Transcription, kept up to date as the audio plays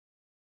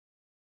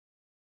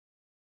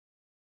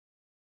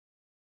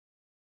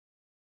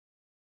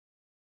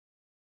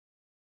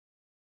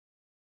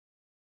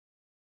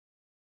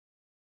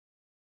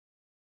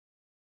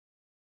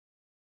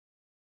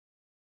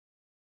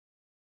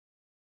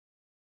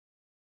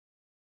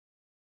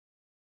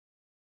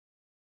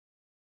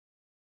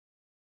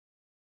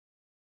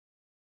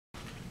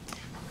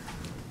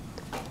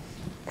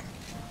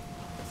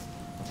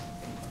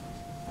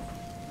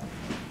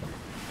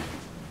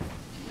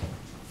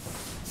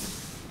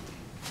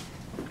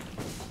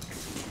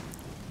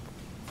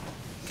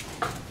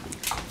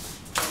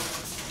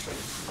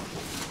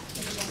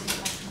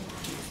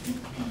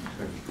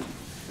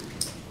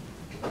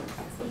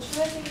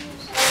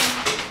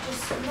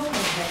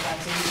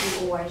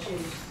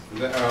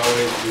I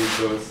always use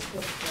those.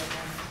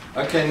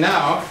 Okay,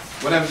 now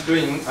what I'm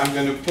doing, I'm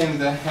going to pin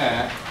the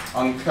hair,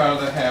 uncurl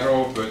the hair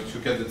over to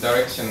get the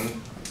direction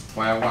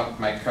where I want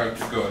my curl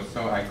to go.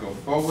 So I go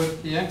forward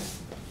here.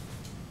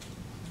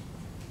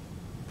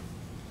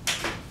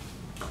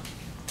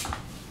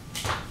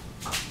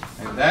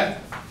 Like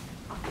that.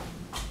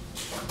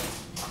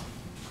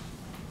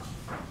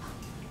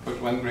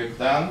 Put one grip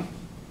down,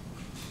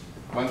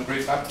 one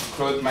grip up to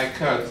close my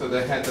curl so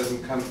the hair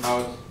doesn't come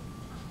out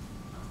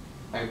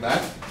like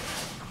that.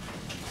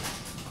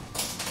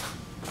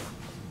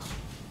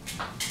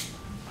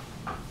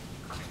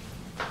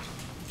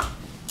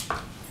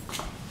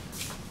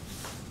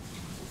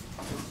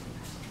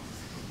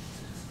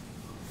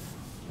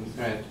 I'm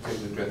trying to take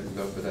the dresses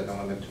off, but I don't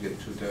want them to get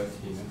too dirty,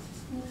 you know?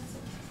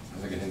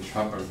 Because I get in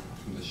trouble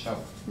from the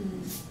shop.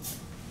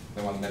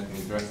 They won't let me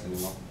dress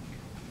anymore.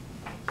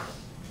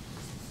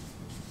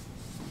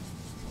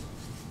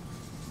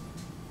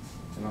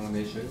 You know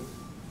they should?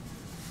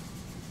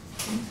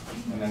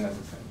 And then that's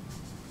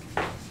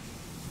okay.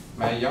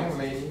 My young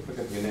lady,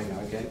 forget your name now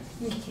again.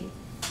 Nikki.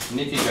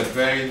 Nikki got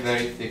very,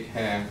 very thick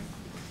hair.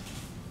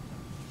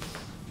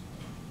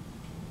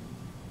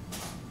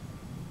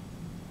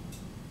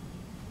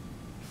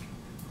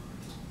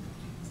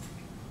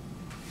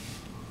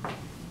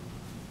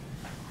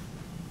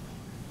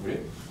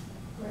 Grip?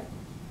 Grip.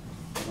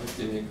 What's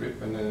in your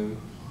grip and then...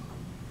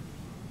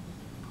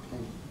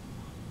 Okay.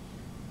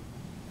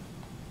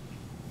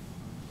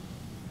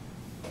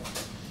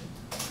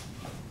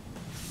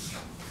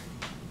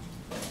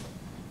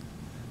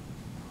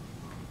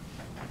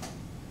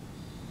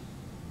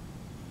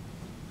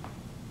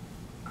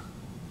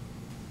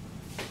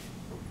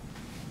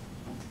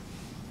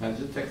 Now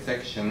just take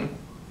section.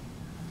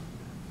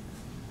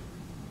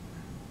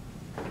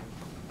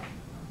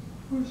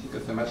 Oh, she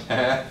got so much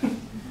hair.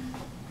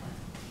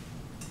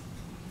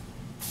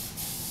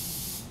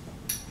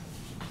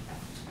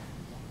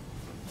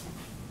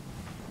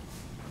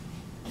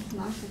 It's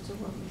nicer to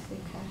work with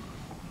thick hair.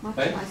 Much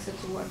Hey? nicer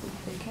to work with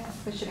thick hair,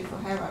 especially for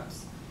hair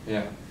ups.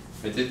 Yeah,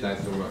 it is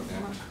nice to work, yeah.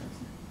 Much better.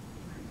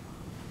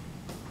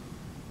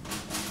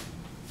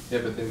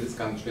 Yeah, but in this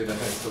country the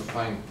hair is so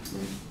fine.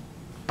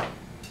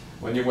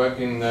 When you work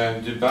in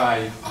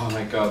Dubai, oh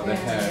my god, the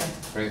hair,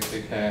 very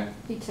thick hair.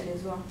 Italy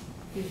as well.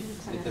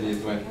 Usually Italy as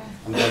well.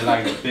 And they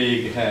like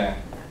big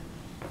hair.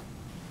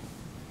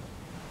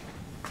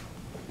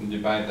 In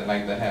Dubai they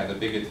like the hair, the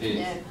bigger it is.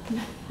 Yeah.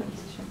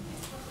 That's true.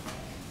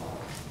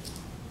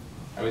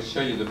 I will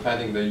show you the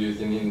padding they're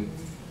using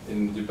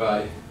in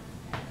Dubai.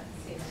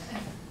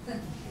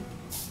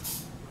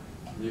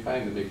 Do you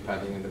find the big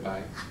padding in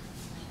Dubai?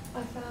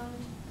 I found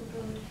the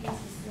broad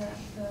pieces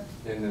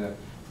that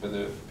For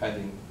the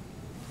padding.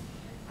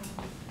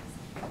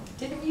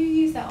 Didn't you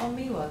use that on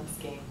me once,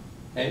 Game?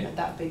 Hey?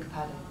 That big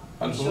padding.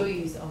 On I'm who? sure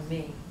you used it on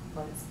me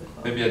once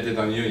before. Maybe I did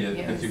on you yet,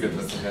 Yeah, because you got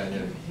lots of hair,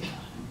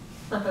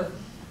 yeah.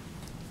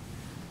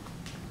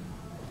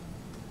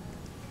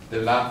 They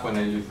laugh when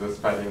I use those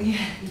padding.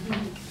 Yeah.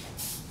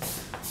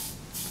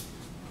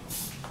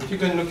 If you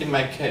can look in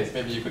my case,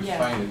 maybe you could Yeah.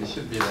 find it. It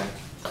should be there.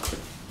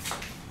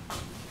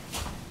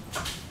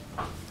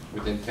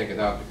 We didn't take it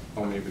out,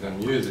 normally we don't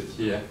use it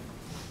here.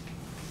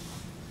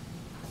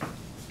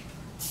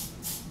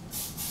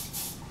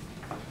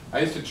 I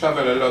used to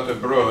travel a lot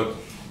abroad,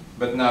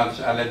 but now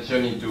I let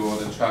Johnny do all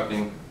the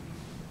traveling.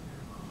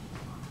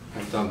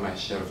 I've done my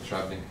share of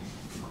traveling.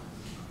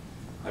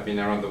 I've been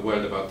around the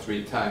world about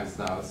 3 times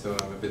now, so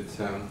I'm a bit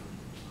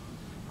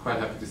quite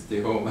happy to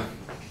stay home.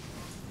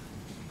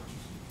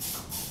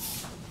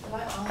 I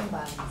like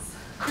armbands.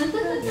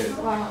 Yes.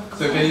 Wow.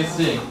 So can you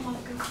see?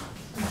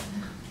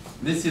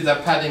 This is a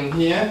padding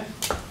here.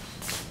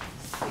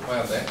 Where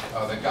are they?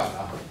 Oh, they're gone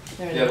now.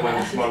 The other one,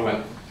 the small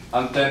one.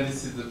 And then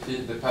this is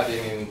the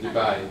padding in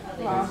Dubai.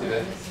 You can see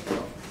that.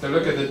 So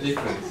look at the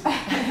difference.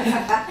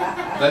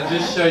 That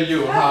just shows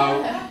you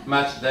how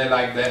much they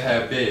like their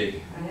hair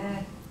big.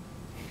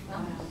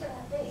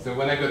 So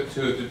when I go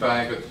to Dubai,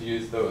 I got to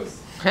use those.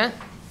 Can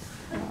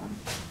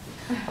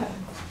I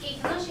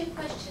ask you a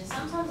question?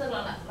 Sometimes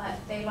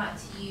they like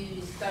to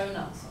use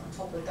donuts on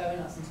top of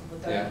donuts on top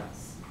of Yeah.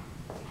 donuts.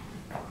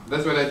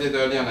 That's what I did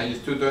earlier on. I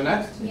used 2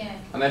 donuts. Yeah.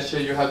 And I show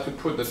you how to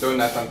put the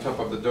donut on top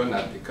of the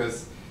donut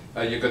because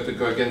you got to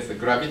go against the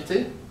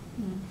gravity.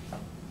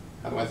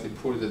 Otherwise it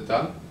pulls it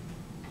down.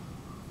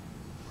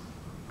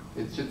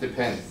 It just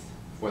depends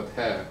what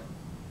hair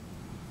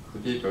the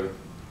people.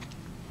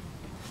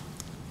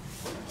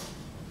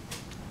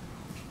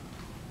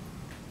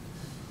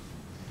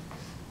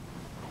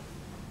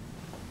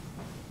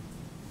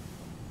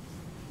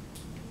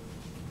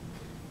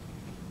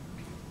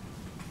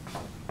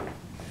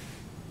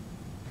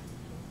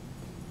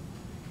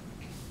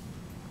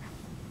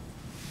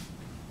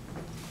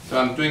 So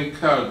I'm doing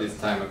curl this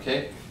time,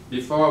 okay?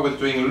 Before I was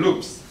doing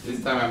loops.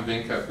 This time I'm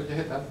doing curl. Put your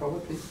head down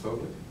forward, please,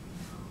 forward.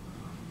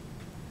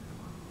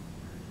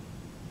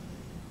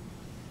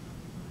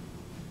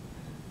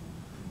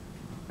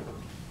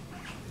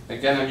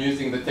 Again, I'm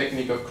using the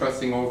technique of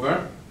crossing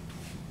over.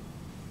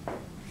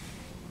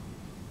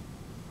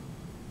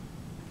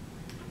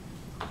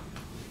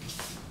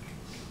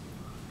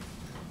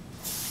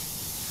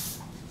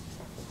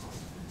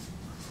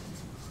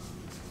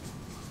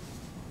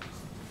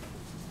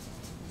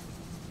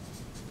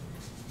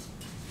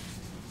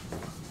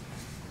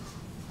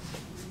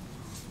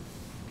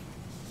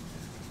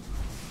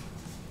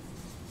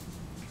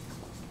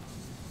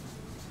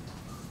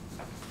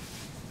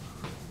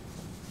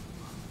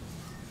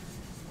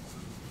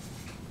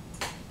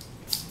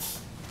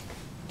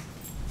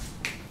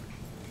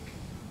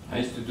 I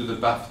used to do the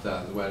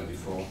BAFTA as well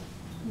before,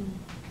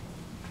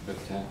 but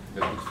I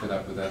got a bit fed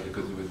up with that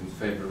because it was in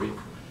February.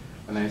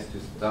 And I used to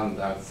stand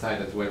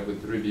outside as well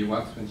with Ruby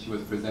Wax when she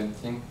was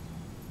presenting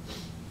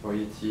for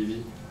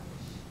ETV.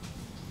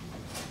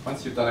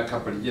 Once you've done a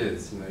couple of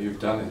years, you've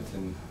done it.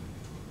 And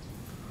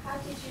how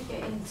did you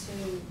get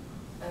into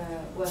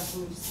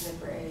working with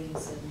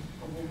celebrities and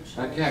award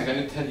shows? okay, I'm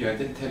going to tell you, I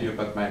didn't tell you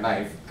about my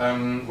life.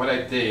 What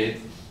I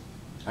did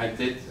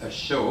a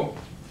show,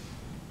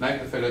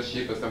 like the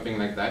fellowship or something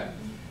like that,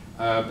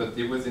 but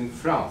it was in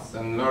France,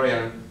 and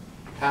L'Oréal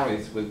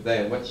Paris was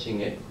there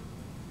watching it.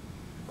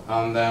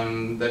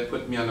 And they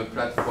put me on a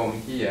platform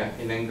here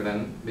in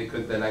England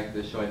because they liked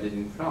the show I did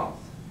in France.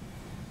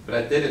 But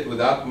I did it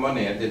without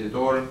money. I did it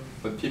all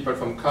with people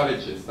from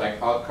colleges,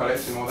 like art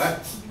college and all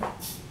that.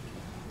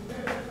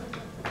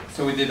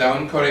 So we did our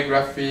own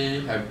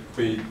choreography,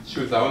 we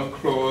choose our own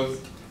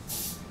clothes,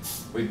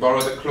 we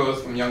borrowed the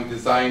clothes from young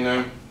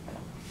designer.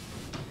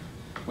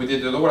 We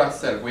did it all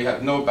ourselves. We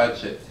had no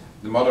budget.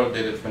 The model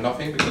did it for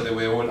nothing because they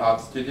were all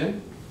art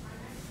students.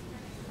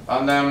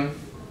 And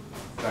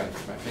sorry,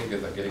 my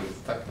fingers are getting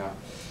stuck now.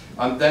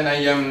 And then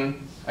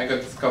I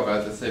got discovered,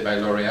 as I say, by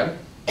L'Oréal.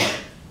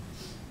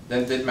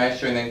 Then did my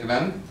show in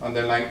England, and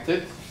they liked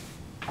it.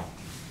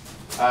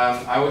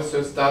 I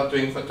also started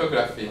doing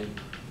photography.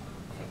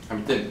 I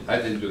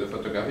didn't do the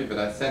photography, but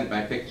I sent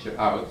my picture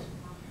out.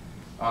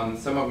 And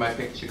some of my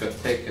picture got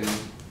taken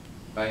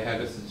by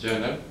Harris's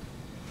Journal.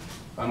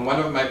 And one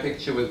of my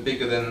picture was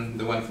bigger than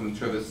the one from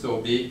Trevor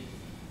Sorby,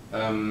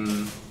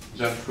 John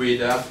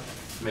Frieda.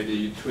 Maybe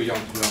you're too young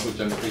to know who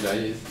John Frieda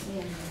is.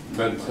 Yeah.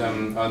 But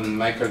on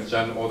Michael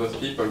John, all those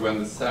people were on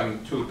the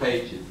same 2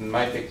 pages, and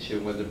my picture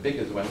was the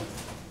biggest one.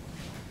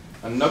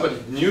 And nobody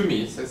knew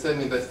me, so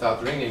suddenly they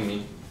start ringing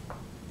me.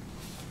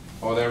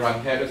 Or they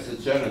rang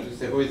Harris's Journal to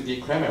say, who is Guy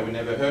Kramer? We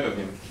never heard of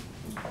him.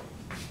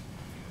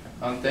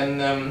 And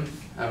then,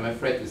 I'm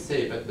afraid to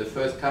say, but the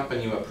first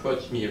company who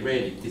approached me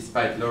really,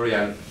 despite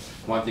L'Oréal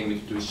wanting me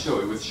to do a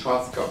show, it was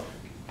Schwarzkopf.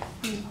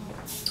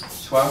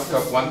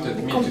 Schwarzkopf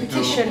wanted me to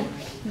do...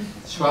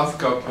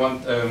 Schwarzkopf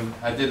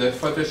I did a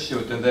photo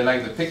shoot and they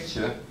liked the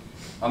picture,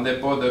 and they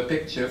bought the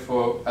picture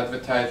for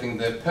advertising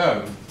their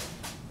perm.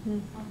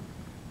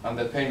 And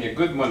they paid me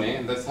good money,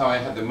 and that's how I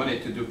had the money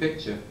to do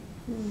picture.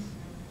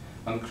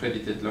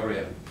 Uncredited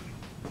L'Oréal.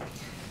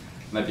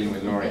 And I've been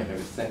with L'Oréal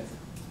ever since.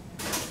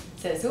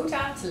 So it's all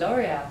down to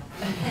L'Oréal.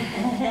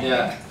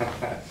 Yeah.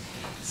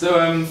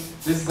 So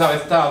this is how I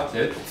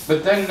started.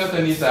 But then not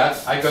only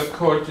that, I got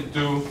called to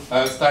do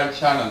a style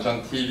challenge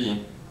on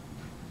TV.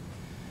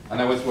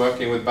 And I was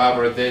working with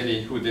Barbara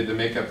Daly, who did the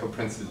makeup for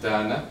Princess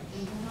Diana.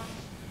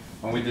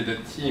 And we did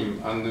a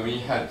team, and we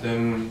had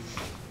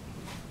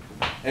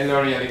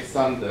Hilary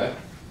Alexander,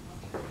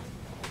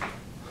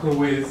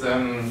 who is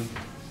a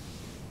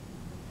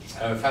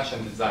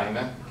fashion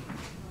designer.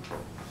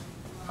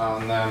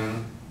 And I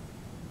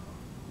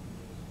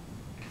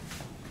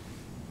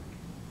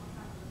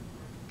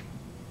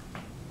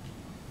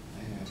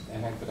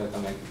like, but I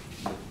don't like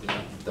the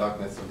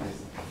darkness of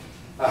this.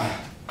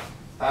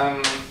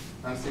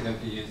 I'm still going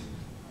to use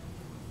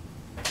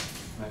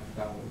my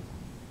flowers.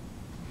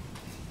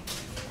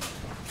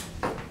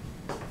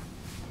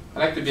 I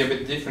like to be a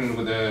bit different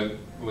with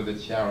the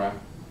tiara.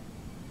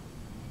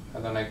 I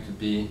don't like to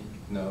be,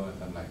 no, I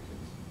don't like it.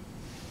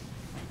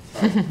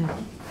 Sorry.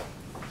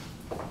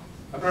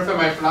 I prefer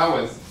my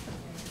flowers.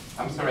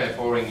 I'm sorry I'm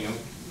boring you.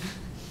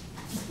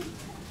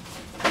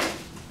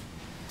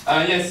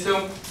 Yes,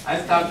 so I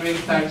started doing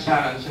style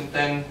challenge, and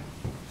then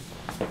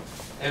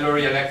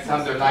Hilary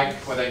Alexander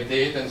liked what I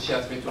did, and she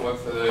asked me to work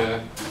for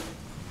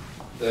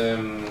the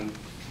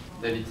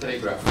Daily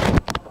Telegraph.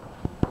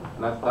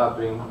 And I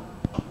started doing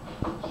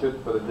shoot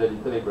for the Daily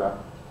Telegraph.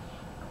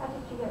 How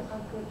did you get so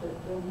good at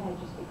doing hair,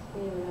 just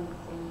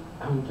experiencing?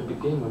 To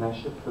begin, when I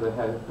shoot for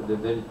the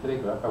Daily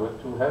Telegraph, I was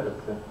too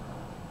hairdresser.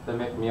 They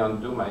made me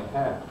undo my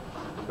hair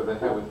because the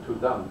hair was too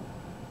done.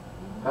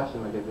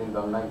 Fashion magazines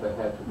don't like the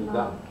hair to be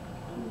done.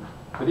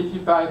 But if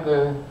you buy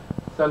the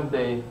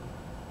Sunday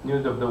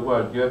News of the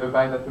World, do you ever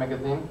buy that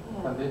magazine?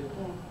 Yeah. Sunday?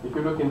 Yeah. If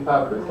you look in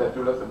Fabulous, I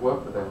do lots of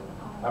work for them.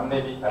 I've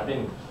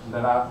been, in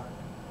the last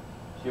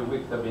few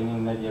weeks, I've been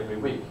in maybe every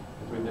week.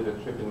 We did a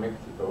trip in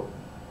Mexico,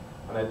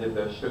 and I did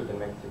a shoot in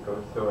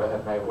Mexico, so I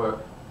had my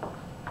work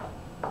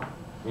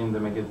in the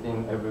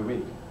magazine every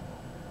week.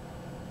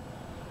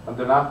 And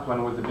the last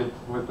one was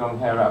with long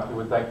hair up. It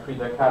was like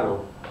Frida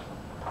Kahlo.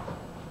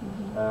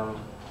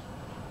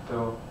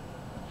 So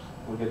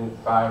we get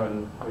inspired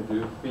and we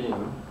do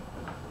theme.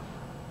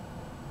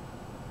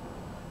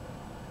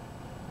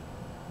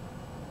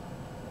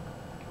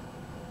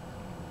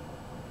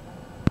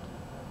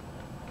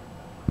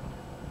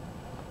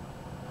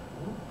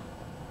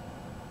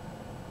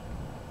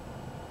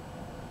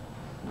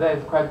 There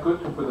it's quite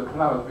good to put the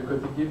flowers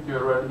because it gives you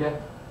a relief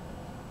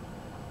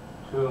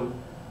to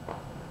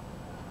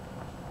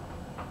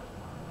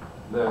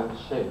the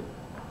shape.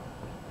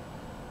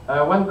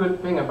 One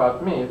good thing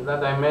about me is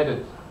that I made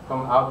it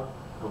from out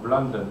of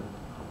London,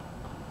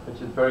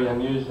 which is very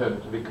unusual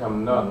to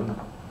become known.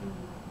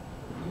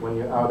 when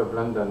you're out of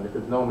London,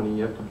 because normally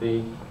you have to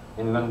be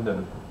in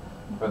London,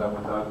 but I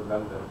was out of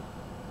London.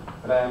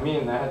 But I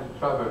mean, I had to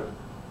travel.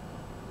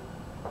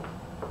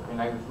 I mean,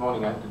 like this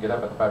morning, I had to get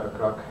up at 5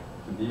 o'clock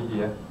to be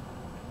here.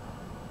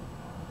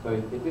 So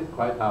it is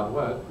quite hard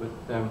work, but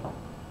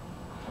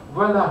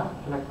voila,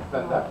 like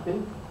that,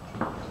 please.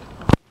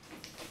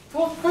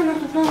 Oh, I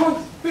love the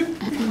flowers.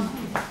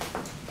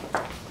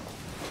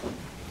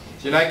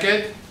 Do you like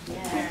it?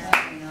 Yeah.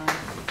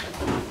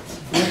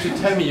 You have to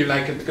tell me you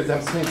like it because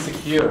I'm so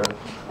insecure.